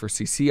Cyclones for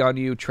CC on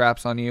you,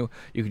 traps on you.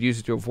 You could use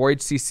it to avoid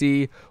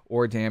CC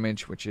or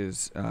damage, which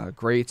is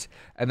great.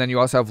 And then you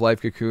also have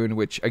Life Cocoon,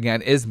 which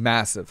again is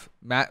massive.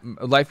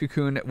 Life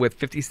Cocoon with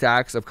 50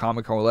 stacks of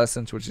Common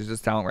Coalescence, which is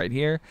this talent right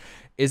here,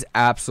 is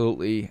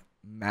absolutely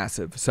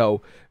massive.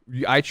 So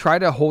I try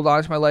to hold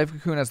on to my Life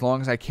Cocoon as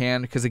long as I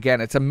can, because again,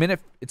 it's a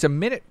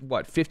minute,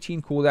 what,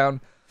 15 cooldown.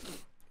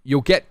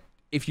 You'll get,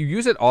 if you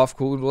use it off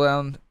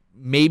cooldown,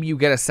 maybe you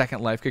get a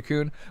second Life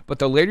Cocoon, but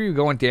the later you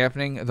go in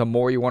dampening, the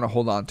more you want to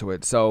hold on to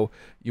it. So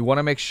you want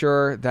to make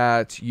sure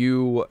that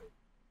you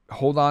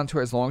hold on to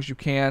it as long as you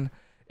can.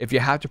 If you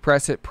have to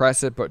press it,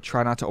 but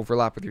try not to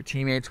overlap with your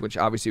teammates, which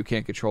obviously you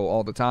can't control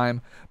all the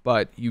time,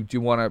 but you do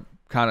want to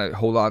kind of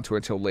hold on to it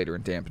until later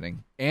in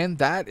dampening. And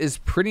that is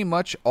pretty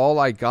much all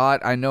I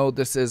got. I know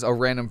this is a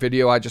random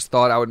video. I just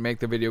thought I would make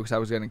the video because I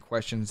was getting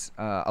questions,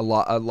 a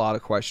lot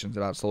of questions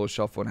about Solo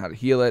Shuffle and how to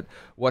heal it,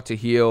 what to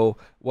heal,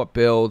 what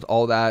build,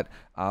 all that.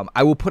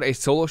 I will put a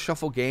Solo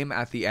Shuffle game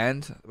at the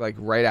end, like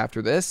right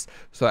after this,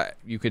 so that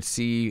you could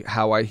see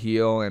how I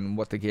heal and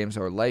what the games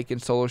are like in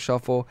Solo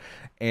Shuffle.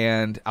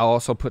 And I'll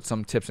also put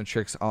some tips and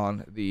tricks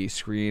on the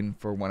screen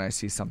for when I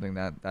see something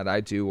that I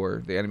do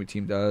or the enemy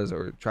team does,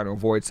 or try to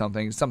avoid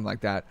something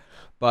like that.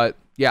 But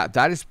yeah,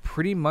 that is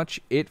pretty much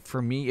it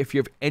for me. If you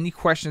have any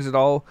questions at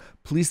all,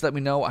 please let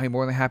me know. I'm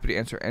more than happy to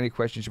answer any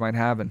questions you might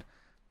have. And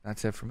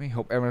that's it for me.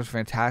 Hope everyone has a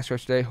fantastic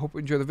rest of the day. Hope you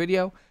enjoy the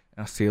video, and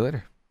I'll see you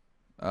later.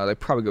 They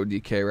probably go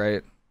DK,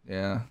 right?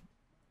 Yeah.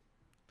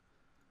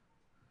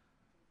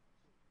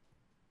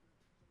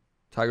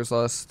 Tiger's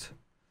Lust.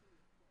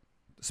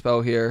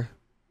 Spell here.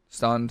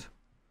 Stunned.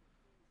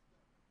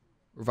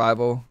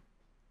 Revival.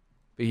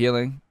 Be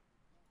healing.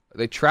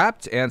 They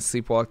trapped and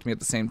sleepwalked me at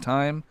the same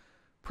time.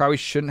 Probably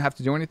shouldn't have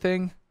to do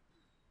anything.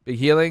 Big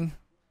healing.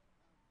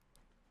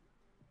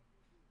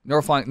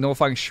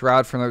 Nullifying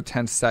Shroud for another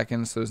 10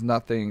 seconds. So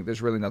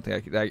there's really nothing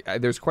I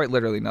can, there's quite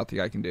literally nothing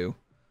I can do.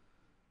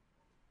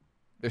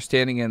 They're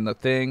standing in the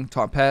thing.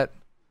 Taunt Pet.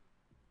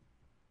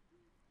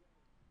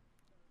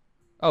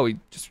 Oh, he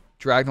just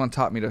dragged on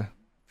top of me to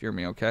fear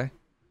me, okay.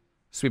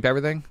 Sweep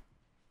everything.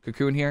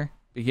 Cocoon here.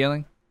 Be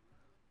healing.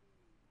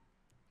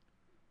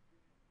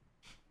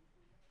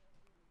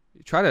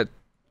 You try to...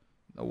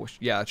 Oh,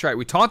 yeah, that's right.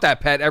 We taunt that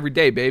pet every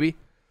day, baby.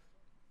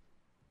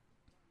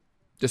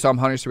 Disarm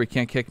Hunter so he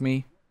can't kick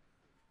me.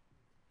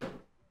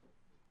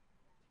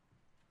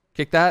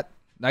 Kick that.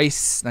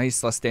 Nice.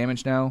 Nice. Less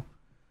damage now.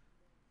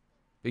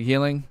 Big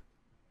healing.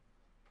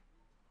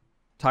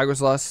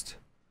 Tiger's Lust.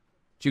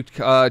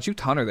 Juked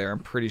Hunter there, I'm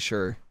pretty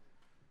sure.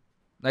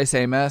 Nice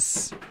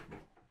AMS.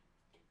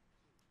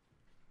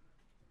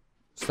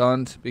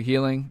 Stunned. Big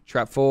healing.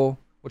 Trap full.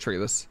 We'll trigger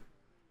this.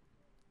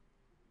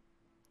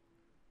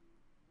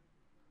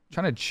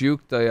 Trying to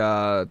juke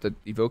the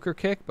evoker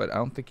kick, but I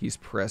don't think he's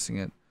pressing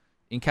it.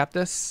 Incap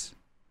this.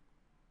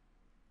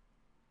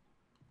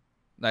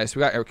 Nice. We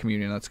got Air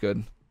Communion. That's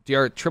good.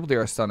 Triple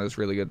DR stun is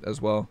really good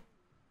as well.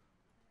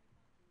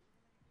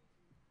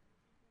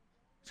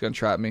 He's gonna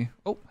trap me.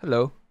 Oh,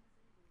 hello.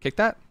 Kick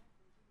that.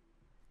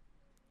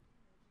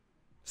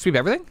 Sweep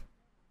everything.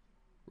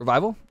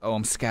 Revival. Oh,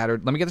 I'm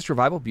scattered. Let me get this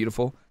revival.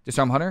 Beautiful.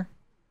 Disarm Hunter.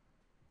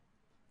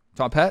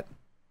 Taunt Pet.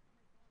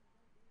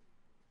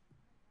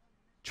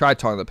 Tried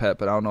taunting the pet,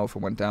 but I don't know if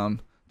it went down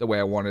the way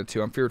I wanted it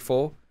to. I'm feared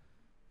full.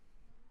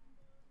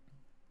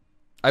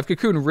 I have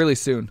Cocoon really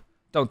soon.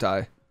 Don't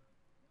die.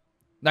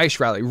 Nice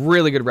rally.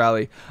 Really good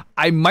rally.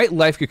 I might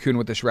life Cocoon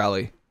with this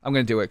rally. I'm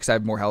going to do it because I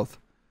have more health.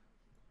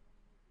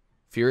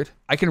 Feared.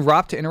 I can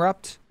ROP to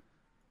interrupt.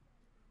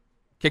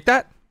 Kick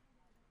that.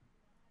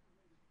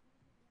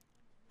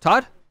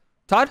 Todd?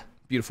 Todd?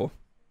 Beautiful.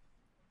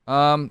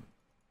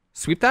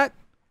 Sweep that.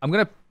 I'm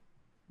going to...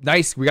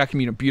 Nice. We got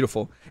Communion.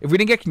 Beautiful. If we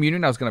didn't get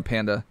Communion, I was going to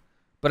Panda.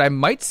 But I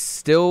might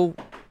still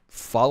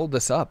follow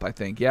this up, I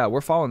think. Yeah, we're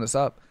following this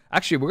up.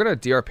 Actually, we're going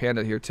to DR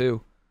Panda here,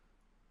 too.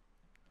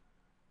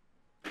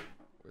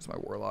 Where's my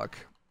Warlock?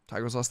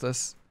 Tigers lost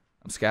this.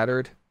 I'm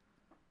scattered.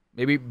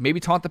 Maybe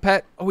taunt the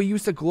pet. Oh, he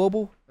used a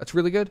global. That's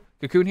really good.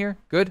 Cocoon here.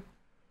 Good.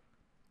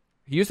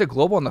 He used a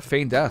global on the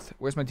Feign Death.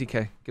 Where's my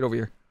DK? Get over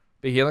here.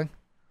 Big healing.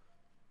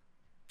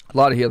 A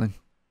lot of healing.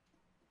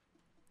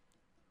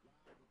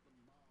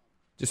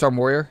 Disarm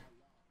Warrior.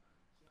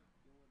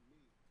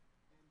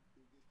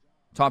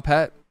 Taunt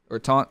pet. Or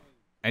taunt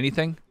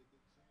anything.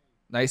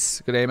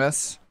 Nice. Good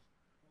AMS.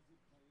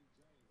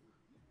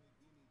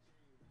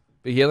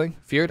 Big healing.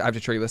 Feared. I have to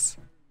trigger this.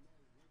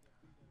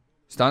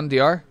 Stun.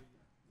 DR.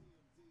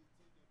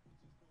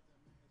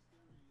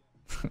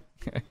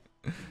 Okay.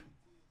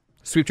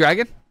 Sweep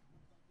Dragon.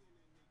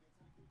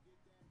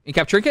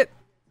 Incap Trinket.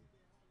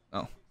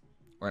 Oh.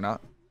 Or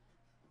not.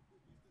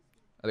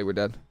 I think we're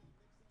dead.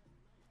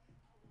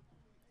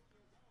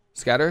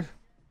 Scattered.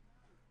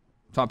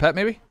 Taunt pet,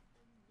 maybe?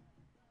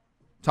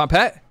 Taunt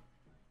pet?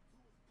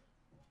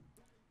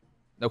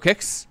 No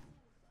kicks?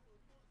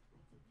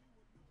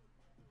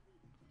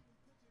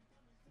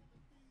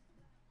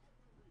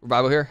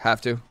 Revival here?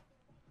 Have to.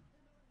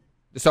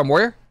 Disarm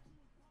Warrior?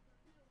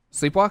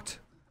 Sleepwalked?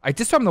 I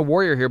disarmed the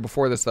Warrior here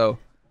before this, though.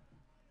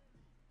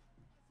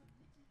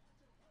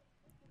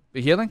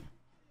 Be healing?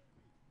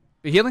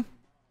 Be healing?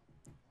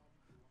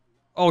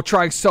 Oh,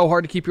 trying so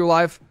hard to keep you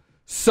alive.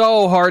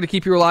 So hard to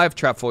keep you alive.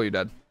 Trap full, you're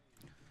dead.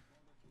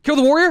 Kill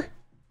the Warrior?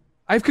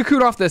 I have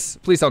Cocoon off this.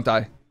 Please don't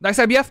die. Nice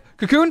IBF.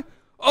 Cocoon?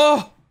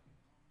 Oh!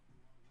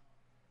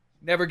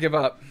 Never give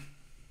up.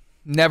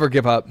 Never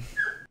give up.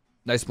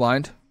 Nice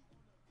blind.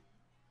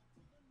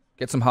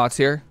 Get some hots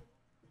here.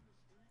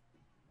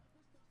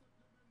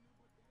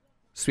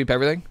 Sweep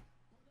everything.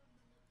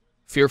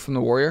 Fear from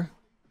the Warrior.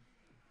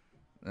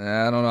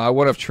 I don't know. I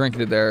would have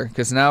trinketed there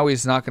because now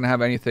he's not going to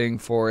have anything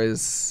for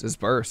his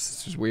burst.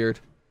 It's just weird.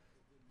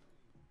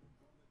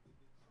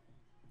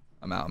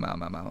 I'm out.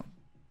 I'm out.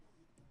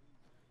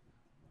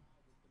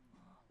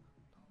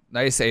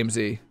 Nice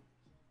AMZ.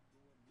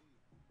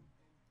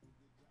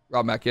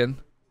 Rob back in.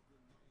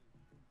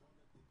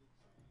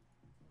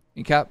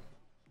 Incap.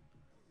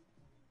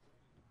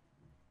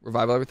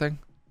 Revival everything.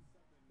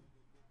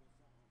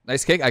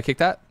 Nice kick. I kicked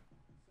that.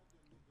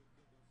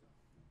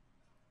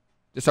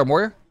 Disarm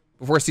Warrior.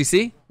 Before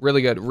CC.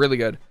 Really good. Really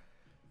good.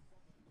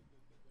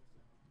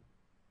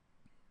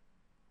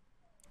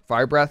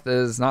 Fire Breath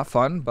is not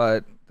fun,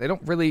 but they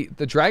don't really...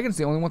 The Dragon's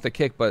the only one to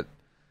kick, but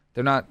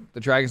they're not... The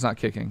Dragon's not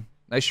kicking.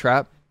 Nice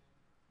trap.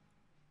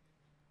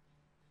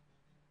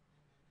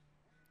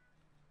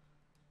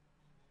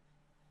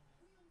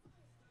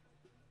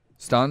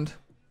 Stunned.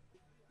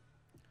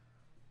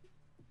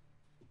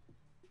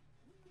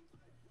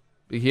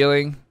 Be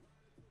healing.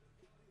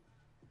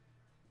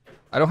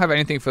 I don't have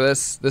anything for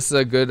this. This is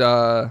a good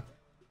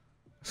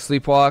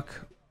sleepwalk.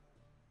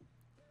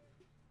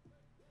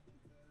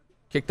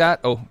 Kick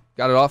that. Oh,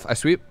 got it off. I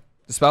sweep.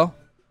 Dispel.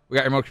 We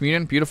got Remote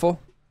Communion. Beautiful.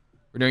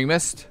 We're doing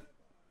Mist.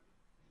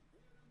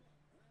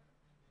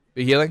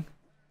 Be healing.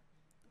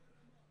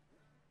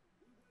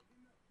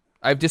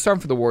 I have Disarm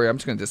for the Warrior. I'm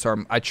just going to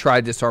disarm. I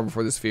tried Disarm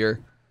before the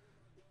Sphere.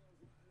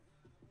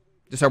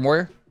 Disarm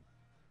Warrior.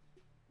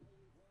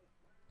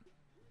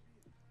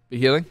 Be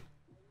healing.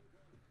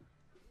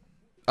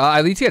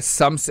 I need to get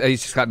some...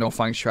 He's just got no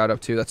Flying Shroud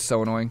up too. That's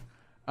so annoying.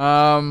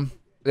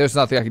 There's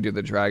nothing I can do to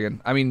the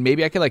Dragon. I mean,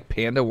 maybe I could like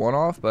Panda one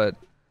off, but...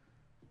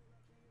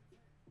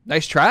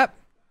 Nice trap.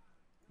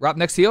 Rop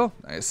next heal.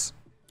 Nice.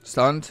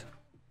 Stunned.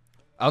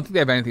 I don't think they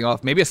have anything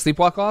off. Maybe a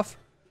Sleepwalk off.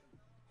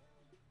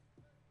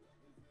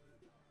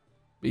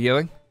 Be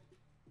healing.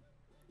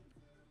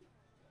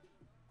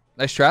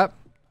 Nice trap.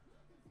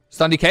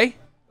 Stun DK.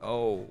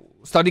 Oh.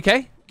 Stun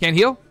DK. Can't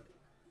heal.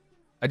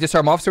 I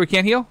disarm off so we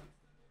can't heal.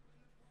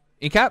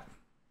 Incap.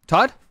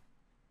 Todd.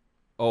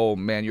 Oh,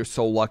 man. You're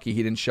so lucky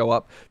he didn't show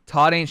up.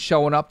 Todd ain't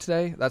showing up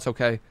today. That's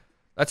okay.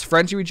 That's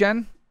Frenzy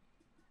Regen.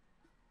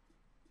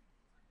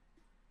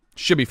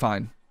 Should be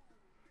fine.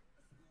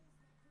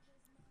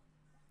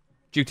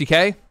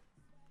 GTK.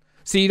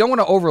 See, you don't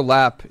want to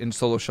overlap in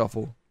solo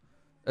shuffle.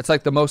 That's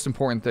like the most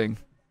important thing.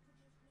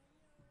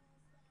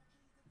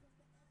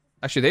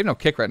 Actually, they have no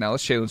kick right now.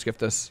 Let's Sheilun's gift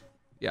this.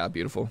 Yeah,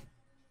 beautiful.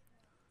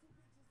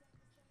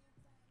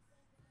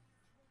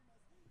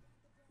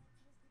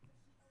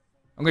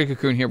 I'm going to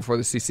Cocoon here before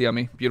the CC on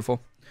me. Beautiful.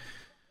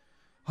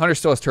 Hunter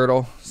still has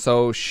Turtle,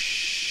 so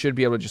should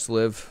be able to just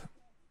live.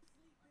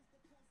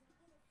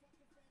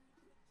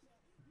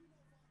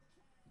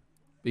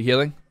 Be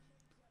healing.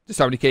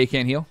 Disarm DK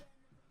can't heal.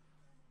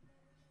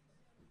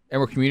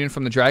 And we're Communion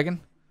from the Dragon.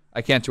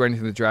 I can't do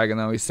anything to the Dragon,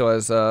 though. He still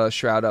has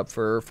Shroud up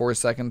for 4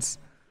 seconds.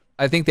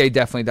 I think they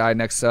definitely die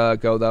next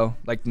go, though.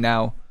 Like,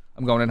 now.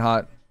 I'm going in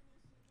hot.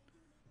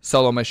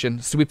 Solo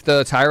mission. Sweep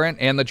the Tyrant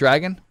and the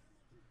Dragon.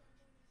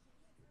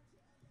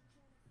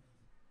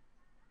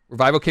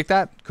 Revival kick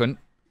that? Couldn't.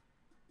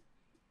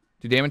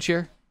 Do damage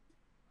here.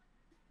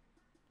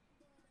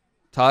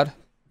 Todd.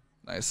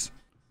 Nice.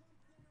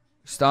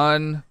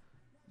 Stun.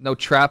 No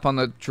trap on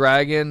the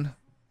dragon.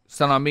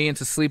 Stun on me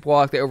into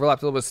sleepwalk. They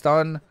overlapped a little bit of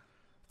stun.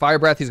 Fire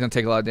breath. He's going to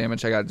take a lot of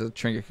damage. I got the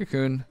trinket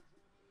cocoon.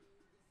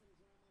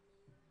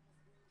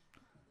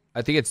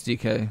 I think it's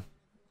DK,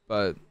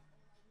 but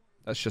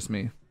that's just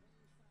me.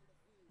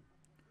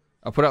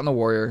 I'll put it on the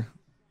warrior.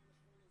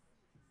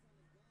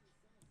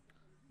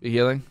 Be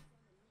healing.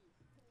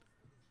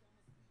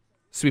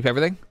 Sweep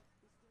everything.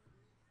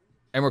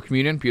 Emerald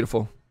Communion.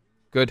 Beautiful.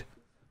 Good.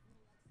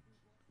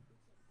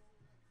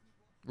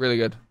 Really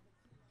good.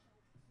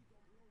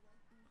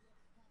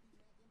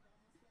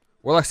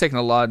 Warlock's taking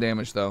a lot of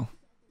damage, though.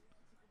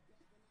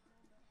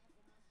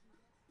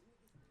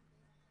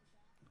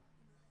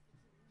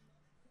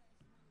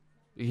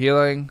 Be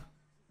healing.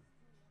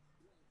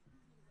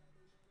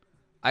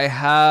 I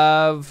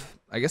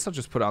guess I'll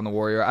just put it on the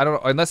warrior. I don't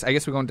know. Unless, I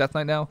guess we're going Death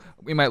Knight now.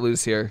 We might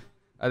lose here.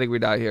 I think we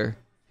die here.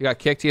 He got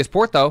kicked. He has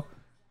port, though.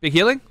 Big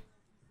healing.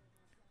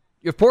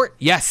 You have port?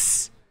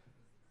 Yes.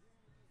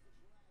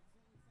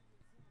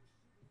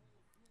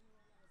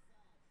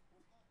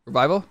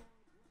 Revival.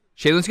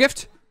 Sheilun's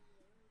gift.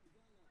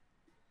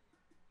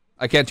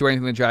 I can't do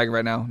anything to the dragon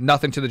right now.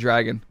 Nothing to the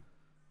dragon.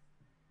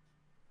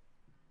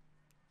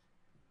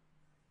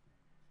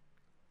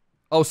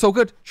 Oh, so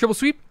good. Triple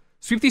sweep.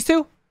 Sweep these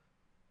two.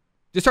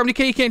 Disarm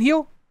DK, you can't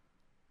heal.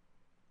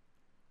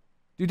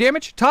 Do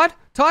damage. Todd.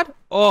 Todd.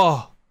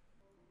 Oh.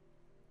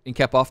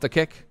 Incap off the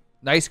kick.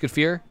 Nice. Good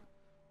fear.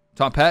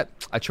 Taunt pet.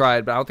 I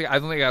tried, but I don't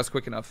think I was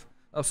quick enough.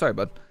 Oh, sorry,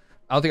 bud.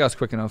 I don't think I was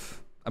quick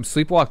enough. I'm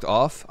sleepwalked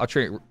off. I'll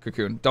train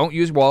cocoon. Don't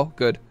use wall.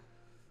 Good.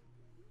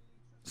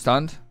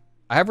 Stunned.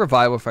 I have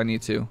revival if I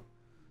need to.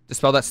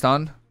 Dispel that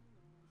stun.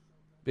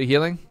 Big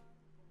healing.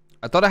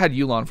 I thought I had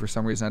Yulon for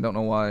some reason. I don't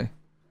know why.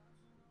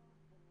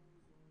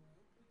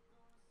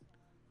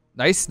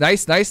 Nice,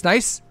 nice, nice,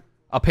 nice.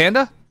 A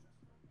panda.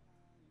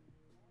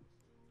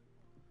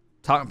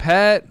 Taunt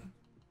pet.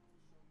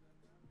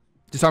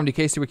 Disarm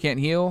DK so we can't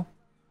heal.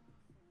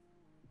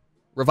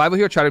 Revival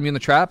here. Try to immune the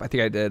trap. I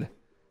think I did.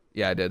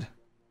 Yeah, I did.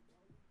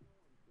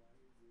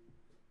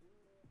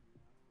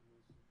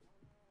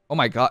 Oh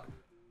my god.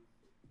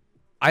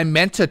 I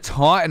meant to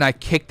taunt and I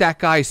kicked that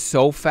guy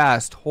so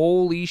fast.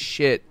 Holy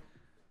shit.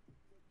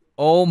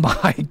 Oh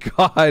my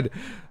god.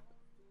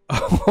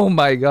 Oh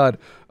my god.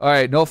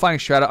 Alright, no flying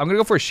strata. I'm going to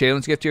go for a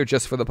Sheilun's gift here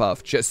just for the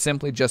buff.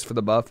 Simply just for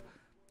the buff.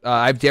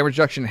 I have damage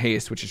reduction and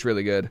haste, which is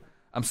really good.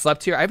 I'm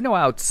slept here. I have no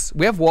outs.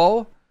 We have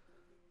wall.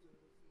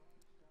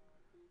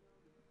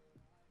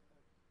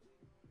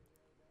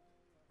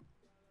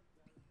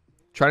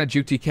 Trying to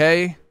juke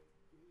DK.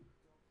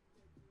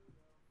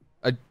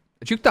 I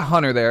juked the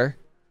hunter there.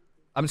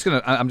 I'm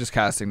just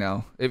casting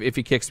now. If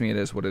he kicks me, it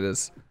is what it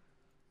is.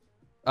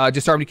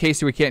 Disarm DK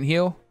so we can't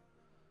heal.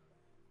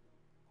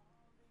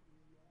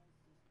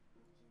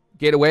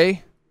 Gate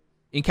away.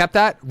 Incap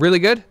that. Really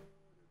good.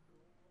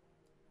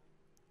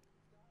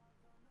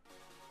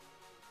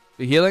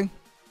 The healing.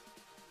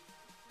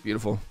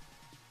 Beautiful.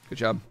 Good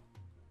job.